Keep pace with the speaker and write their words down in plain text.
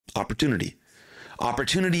Opportunity.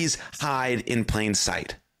 Opportunities hide in plain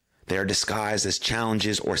sight. They are disguised as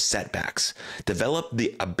challenges or setbacks. Develop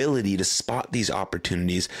the ability to spot these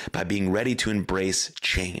opportunities by being ready to embrace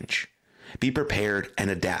change. Be prepared and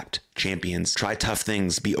adapt, champions. Try tough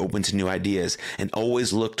things, be open to new ideas, and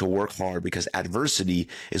always look to work hard because adversity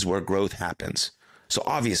is where growth happens. So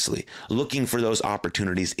obviously, looking for those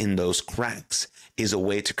opportunities in those cracks is a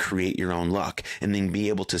way to create your own luck and then be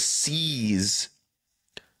able to seize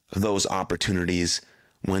those opportunities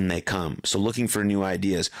when they come. So looking for new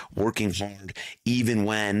ideas, working hard, even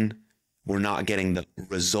when we're not getting the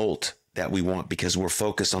result that we want because we're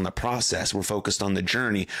focused on the process. We're focused on the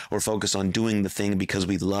journey. We're focused on doing the thing because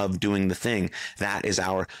we love doing the thing. That is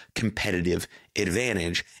our competitive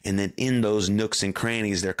advantage. And then in those nooks and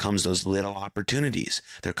crannies, there comes those little opportunities.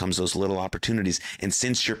 And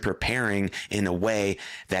since you're preparing in a way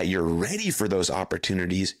that you're ready for those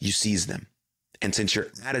opportunities, you seize them. And since your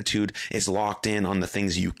attitude is locked in on the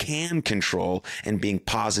things you can control and being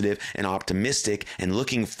positive and optimistic and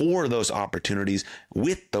looking for those opportunities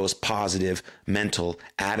with those positive mental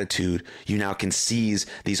attitude, you now can seize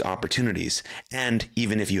these opportunities. And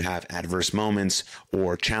even if you have adverse moments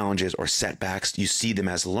or challenges or setbacks, you see them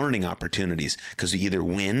as learning opportunities because you either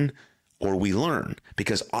win or we learn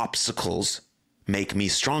because obstacles make me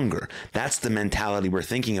stronger. That's the mentality we're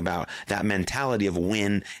thinking about. That mentality of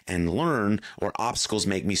win and learn, or obstacles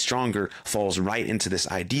make me stronger, falls right into this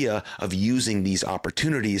idea of using these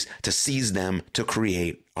opportunities to seize them to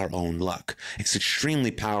create our own luck. It's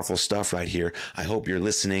extremely powerful stuff right here. I hope you're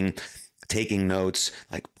listening, taking notes,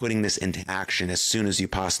 like putting this into action as soon as you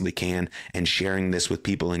possibly can and sharing this with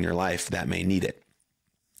people in your life that may need it.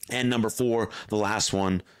 And number 4, the last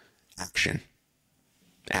one, action.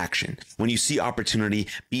 Action. When you see opportunity,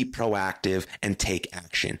 be proactive and take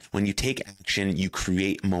action. When you take action, you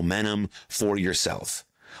create momentum for yourself.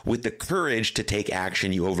 With the courage to take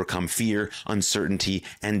action, you overcome fear, uncertainty,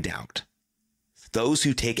 and doubt. Those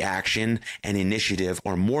who take action and initiative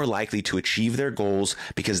are more likely to achieve their goals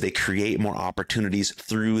because they create more opportunities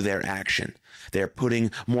through their action. They're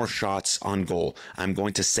putting more shots on goal. I'm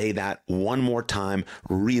going to say that one more time.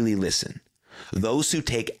 Really listen. Those who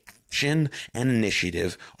take action and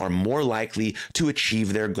initiative are more likely to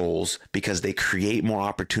achieve their goals because they create more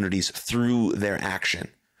opportunities through their action.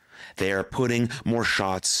 They are putting more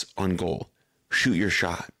shots on goal. Shoot your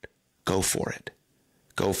shot. Go for it.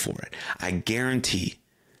 Go for it. I guarantee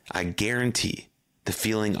the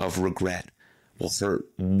feeling of regret will hurt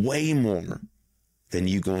way more than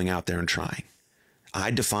you going out there and trying. I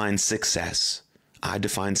define success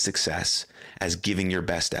as giving your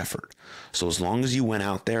best effort. So as long as you went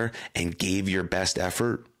out there and gave your best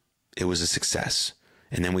effort, it was a success.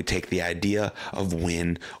 And then we take the idea of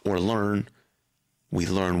win or learn. We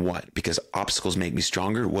learn what? Because obstacles make me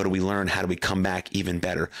stronger. What do we learn? How do we come back even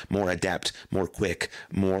better, more adept, more quick,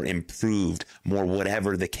 more improved, more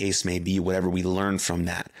whatever the case may be, whatever we learn from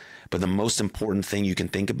that. But the most important thing you can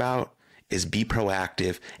think about is be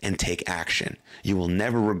proactive and take action. You will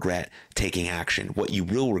never regret taking action. What you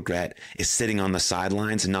will regret is sitting on the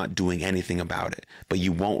sidelines and not doing anything about it. But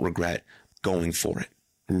you won't regret going for it.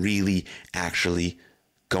 Really, actually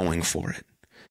going for it.